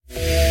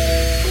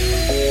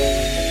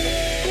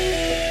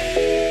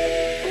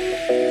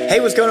Hey,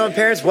 what's going on,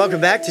 parents?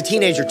 Welcome back to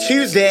Teenager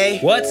Tuesday.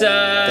 What's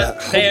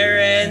up,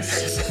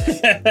 parents?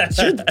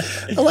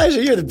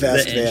 Elijah, you're the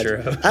best, The man.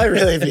 intro. I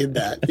really mean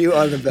that. You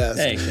are the best.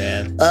 Thanks,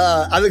 man.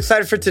 I'm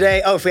excited for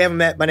today. Oh, if we haven't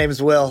met, my name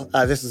is Will.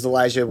 This is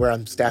Elijah, where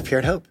I'm staff here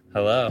at Hope.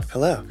 Hello.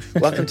 Hello.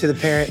 Welcome to the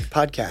parent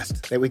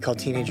podcast that we call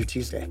Teenager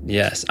Tuesday.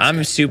 Yes,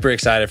 I'm super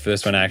excited for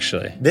this one,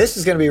 actually. This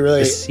is going to be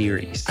really... This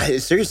series.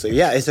 Seriously,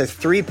 yeah. It's a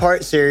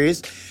 3-part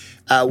series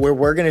where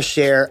we're going to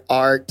share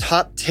our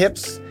top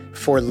tips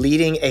for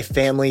leading a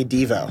family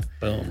Devo.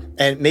 Boom.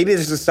 And maybe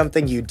this is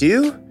something you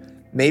do.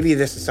 Maybe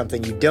this is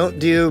something you don't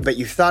do, but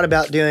you've thought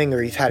about doing,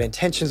 or you've had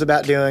intentions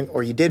about doing,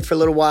 or you did for a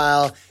little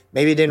while.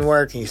 Maybe it didn't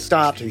work and you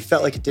stopped, or you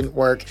felt like it didn't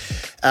work.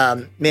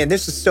 Man,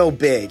 this is so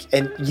big.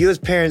 And you as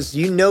parents,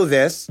 you know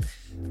this.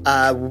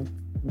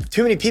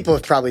 Too many people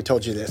have probably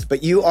told you this,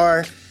 but you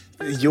are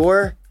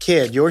your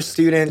kid, your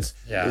student's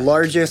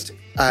largest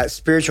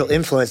spiritual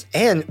influence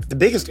and the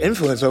biggest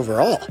influence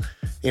overall.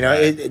 You know,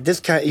 Right.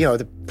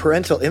 The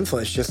parental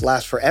influence just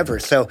lasts forever.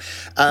 So,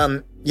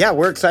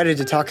 we're excited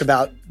to talk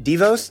about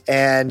Devos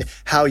and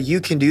how you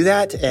can do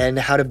that and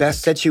how to best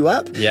set you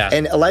up. Yeah.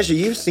 And Elijah,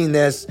 you've seen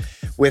this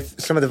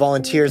with some of the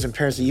volunteers and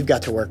parents that you've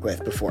got to work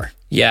with before.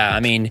 Yeah, I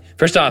mean,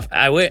 first off,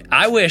 I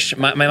wish,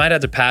 my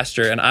dad's a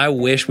pastor, and I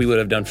wish we would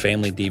have done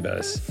family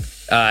Devos.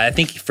 I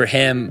think for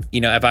him,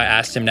 you know, if I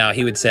asked him now,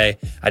 he would say,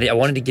 I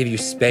wanted to give you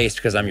space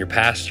because I'm your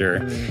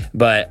pastor.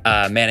 But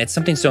man, it's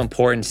something so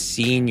important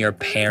seeing your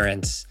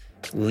parents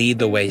lead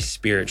the way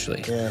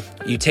spiritually. Yeah.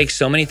 You take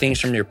so many things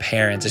from your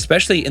parents,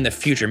 especially in the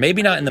future,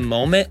 maybe not in the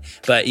moment,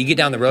 but you get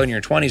down the road in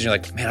your 20s and you're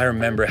like, man, I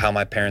remember how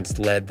my parents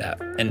led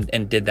that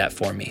and did that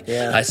for me.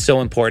 Yeah. It's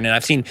so important. And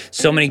I've seen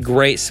so many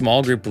great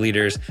small group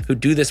leaders who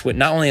do this with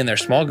not only in their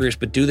small groups,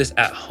 but do this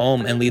at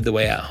home and lead the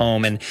way at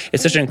home. And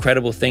it's such an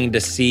incredible thing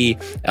to see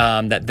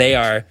that they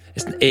are,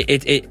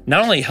 it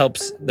not only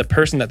helps the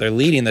person that they're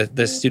leading,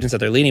 the students that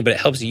they're leading, but it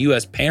helps you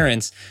as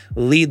parents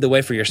lead the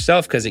way for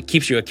yourself because it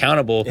keeps you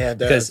accountable. Yeah, it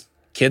does. Because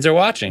kids are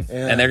watching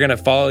and they're going to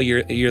follow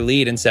your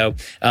lead. And so,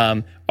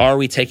 are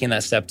we taking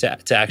that step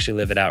to actually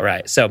live it out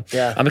right? So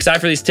I'm excited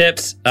for these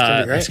tips.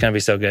 It's going to be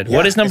so good. Yeah,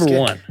 what is number it's good.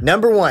 one?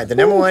 Number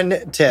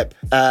one tip.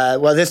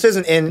 Well, this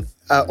isn't in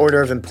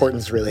order of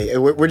importance, really.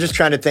 We're just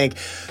trying to think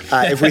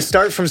if we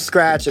start from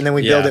scratch and then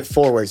we build it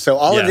forward. So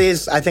all of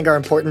these, I think, are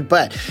important.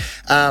 But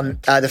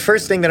the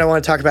first thing that I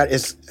want to talk about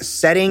is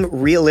setting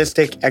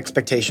realistic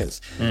expectations.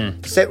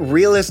 Set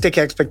realistic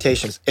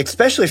expectations,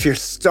 especially if you're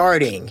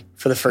starting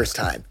for the first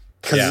time.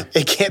 Because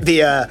it can't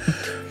be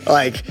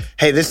like,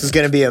 hey, this is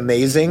going to be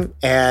amazing.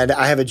 And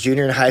I have a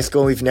junior in high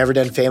school. We've never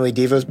done family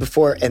Devos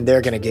before. And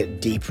they're going to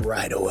get deep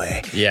right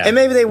away. Yeah. And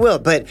maybe they will.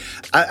 But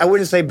I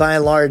wouldn't say by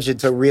and large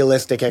it's a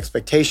realistic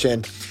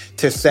expectation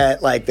to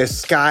set like this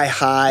sky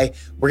high.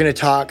 We're going to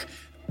talk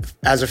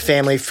as a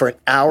family for an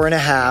hour and a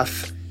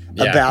half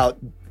about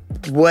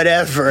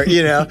whatever,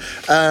 you know,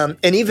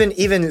 and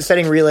even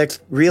setting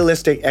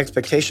realistic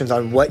expectations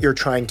on what you're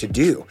trying to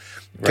do.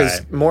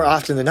 Because more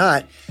often than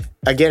not,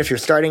 again, if you're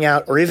starting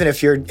out or even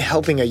if you're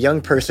helping a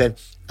young person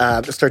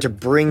start to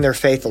bring their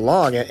faith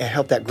along and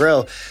help that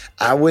grow,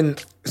 I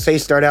wouldn't say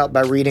start out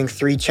by reading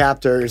 3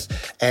 chapters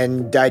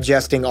and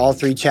digesting all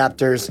 3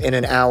 chapters in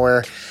an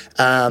hour.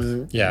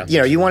 You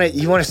know, you want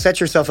to set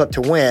yourself up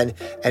to win.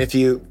 And if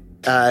you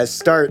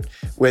start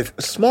with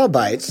small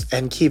bites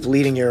and keep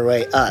leading your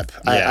way up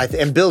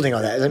and building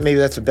on that. Maybe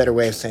that's a better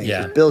way of saying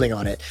it. Building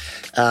on it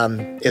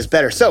is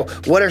better. So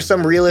what are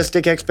some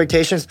realistic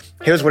expectations?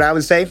 Here's what I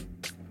would say.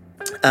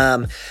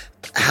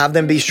 Have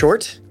them be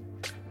short,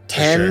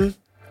 10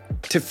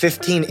 to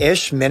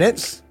 15-ish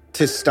minutes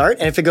to start.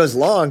 And if it goes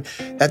long,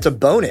 that's a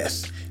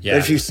bonus. Yeah. But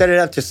if you set it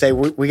up to say,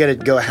 we got to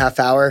go a half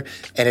hour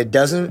and it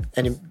doesn't,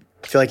 and you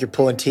feel like you're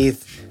pulling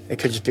teeth, it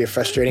could just be a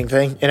frustrating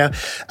thing, you know?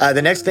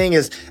 The next thing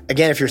is,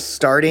 again, if you're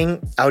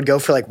starting, I would go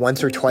for like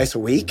once or twice a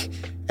week.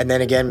 And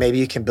then again, maybe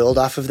you can build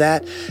off of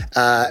that.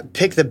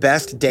 Pick the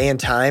best day and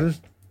time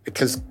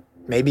because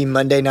maybe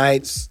Monday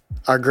nights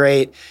are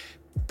great.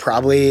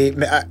 Probably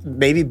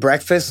maybe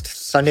breakfast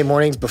Sunday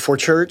mornings before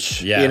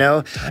church, you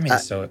know?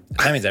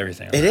 Timing's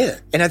everything. It is.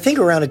 And I think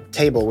around a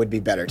table would be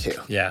better too.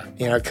 Yeah.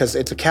 You know, because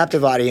it's a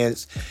captive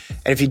audience.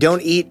 And if you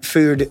don't eat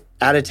food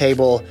at a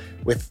table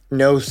with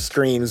no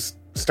screens,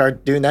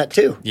 start doing that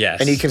too. Yes.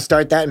 And you can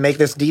start that and make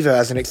this Devo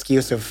as an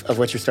excuse of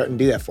what you're starting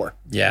to do that for.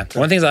 Yeah.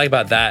 One of the things I like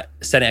about that,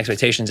 setting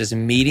expectations, is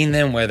meeting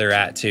them where they're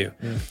at too.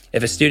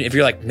 If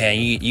you're like, man,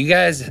 you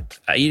guys,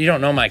 you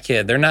don't know my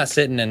kid. They're not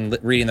sitting and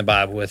reading the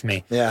Bible with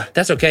me. Yeah.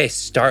 That's okay.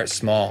 Start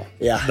small.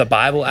 Yeah. The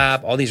Bible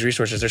app, all these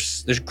resources,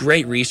 there's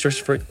great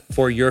resources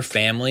for your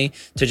family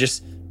to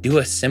just do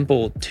a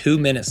simple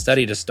 2-minute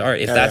study to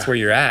start if that's where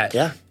you're at.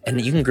 Yeah. And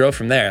you can grow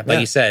from there. Like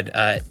you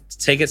said,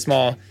 take it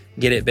small,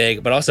 get it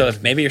big. But also,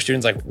 if maybe your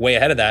student's like way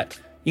ahead of that,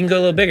 you can go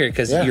a little bigger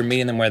because you're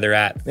meeting them where they're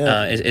at.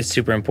 It's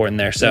super important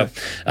there. So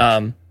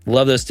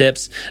love those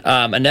tips.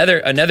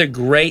 Another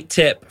great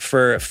tip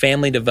for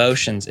family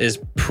devotions is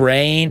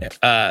praying,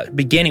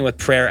 beginning with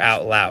prayer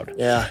out loud.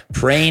 Yeah.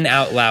 Praying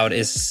out loud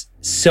is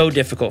so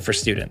difficult for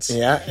students.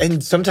 Yeah,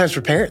 and sometimes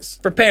for parents.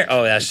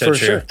 Oh, that's so For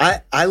true.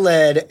 sure. I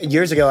led,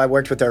 years ago, I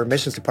worked with our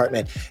missions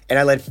department, and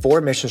I led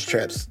 4 missions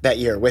trips that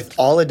year with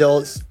all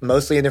adults,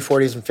 mostly in their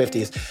 40s and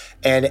 50s.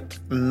 And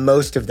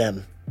most of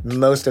them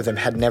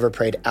had never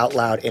prayed out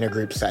loud in a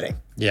group setting,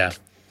 Yeah.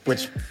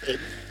 which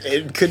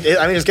it's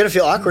going to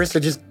feel awkward. So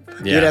just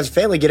do it as a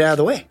family, get it out of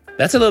the way.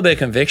 That's a little bit of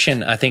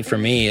conviction, I think, for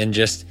me. And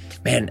just,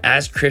 man,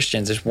 as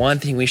Christians, there's one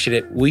thing we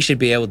should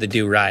be able to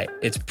do right.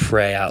 It's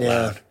pray out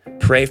loud.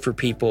 Pray for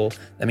people.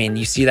 I mean,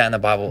 you see that in the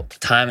Bible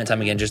time and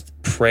time again, just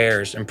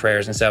prayers and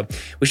prayers. And so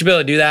we should be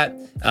able to do that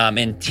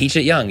and teach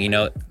it young. You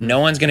know, no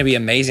one's going to be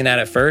amazing at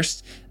it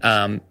first,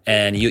 and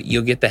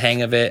you'll get the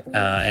hang of it.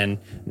 And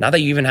not that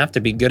you even have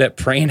to be good at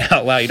praying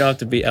out loud. You don't have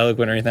to be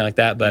eloquent or anything like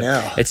that, but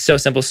it's so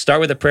simple.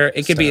 Start with a prayer.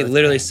 It could be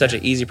literally such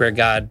an easy prayer.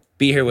 God,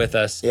 be here with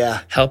us.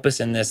 Yeah. Help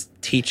us in this.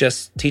 Teach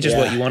us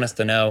what you want us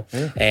to know.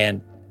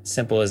 And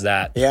simple as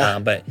that. Yeah.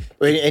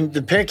 And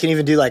the parent can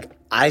even do like,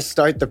 I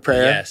start the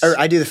prayer, or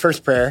I do the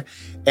first prayer,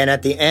 and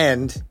at the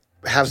end,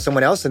 have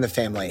someone else in the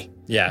family.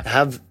 Yeah.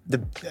 Have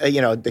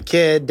the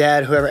kid,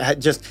 dad, whoever,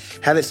 just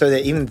have it so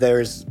that even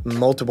there's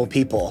multiple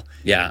people.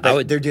 Yeah.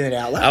 They're doing it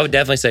out loud. I would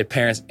definitely say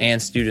parents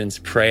and students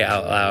pray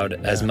out loud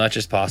as much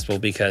as possible,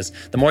 because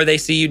the more they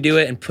see you do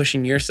it and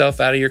pushing yourself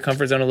out of your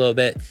comfort zone a little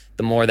bit,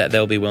 the more that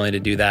they'll be willing to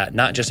do that,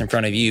 not just in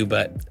front of you,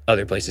 but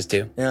other places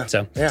too. Yeah.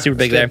 So super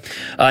big there.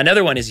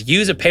 Another one is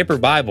use a paper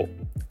Bible.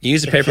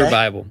 Use a paper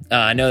Bible.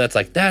 I know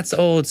that's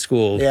old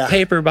school. Yeah.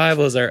 Paper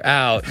Bibles are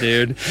out,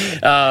 dude.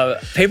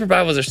 Paper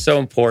Bibles are so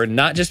important,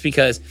 not just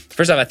because,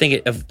 first off, I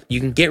think you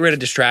can get rid of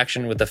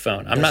distraction with the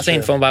phone. I'm not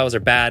saying phone Bibles are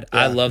bad.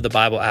 I love the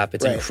Bible app.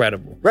 It's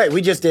incredible. Right.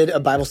 We just did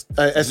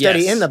a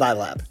study in the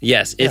Bible app.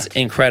 Yes, it's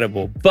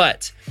incredible.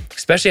 But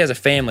especially as a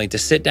family, to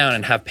sit down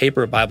and have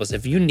paper Bibles,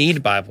 if you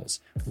need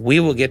Bibles,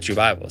 we will get you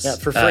Bibles. Yeah,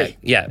 for free.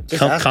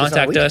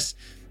 Contact us.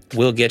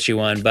 We'll get you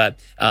one,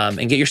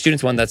 and get your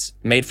students one that's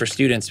made for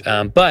students.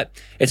 But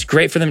it's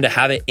great for them to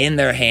have it in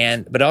their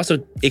hand, but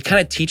also it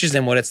kind of teaches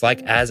them what it's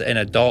like as an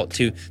adult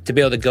to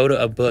be able to go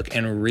to a book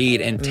and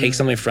read and take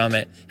something from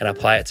it and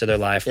apply it to their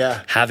life.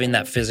 Yeah. Having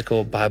that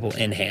physical Bible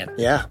in hand.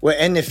 Yeah. Well,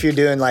 and if you're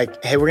doing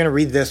like, hey, we're going to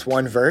read this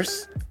one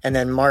verse and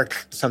then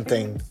mark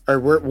something, or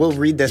we'll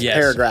read this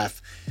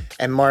paragraph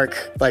and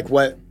mark like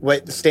what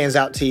stands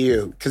out to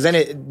you. Because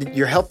then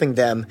you're helping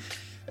them.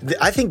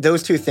 I think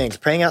those two things,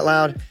 praying out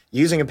loud,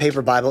 using a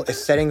paper Bible,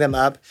 is setting them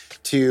up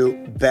to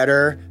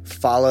better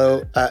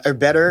follow or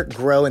better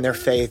grow in their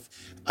faith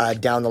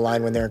down the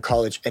line when they're in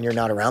college and you're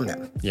not around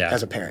them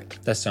as a parent.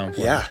 That's so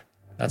important. Yeah.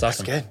 That's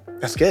awesome.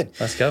 That's good.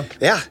 Let's go.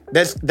 Yeah.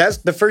 That's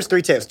the first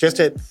 3 tips. Just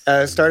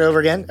to start over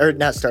again, or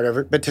not start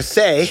over, but to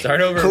say. Start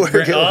over.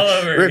 All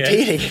over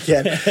repeating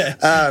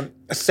again.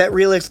 Set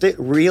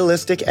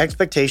realistic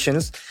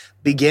expectations.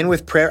 Begin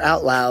with prayer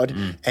out loud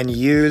and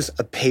use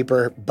a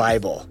paper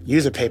Bible.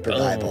 Use a paper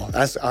Bible.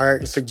 That's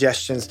our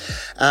suggestions.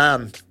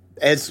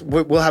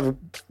 We'll have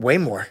way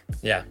more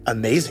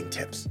amazing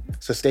tips.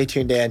 So stay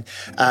tuned in.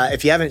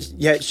 If you haven't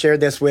yet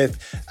shared this with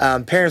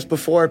parents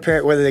before,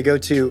 whether they go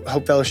to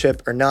Hope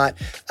Fellowship or not,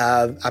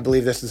 I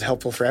believe this is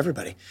helpful for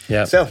everybody.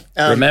 Yeah. So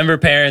remember,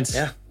 parents,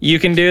 you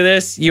can do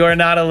this. You are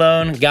not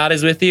alone. God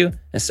is with you,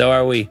 and so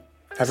are we.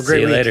 Have a great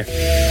week. See you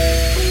later.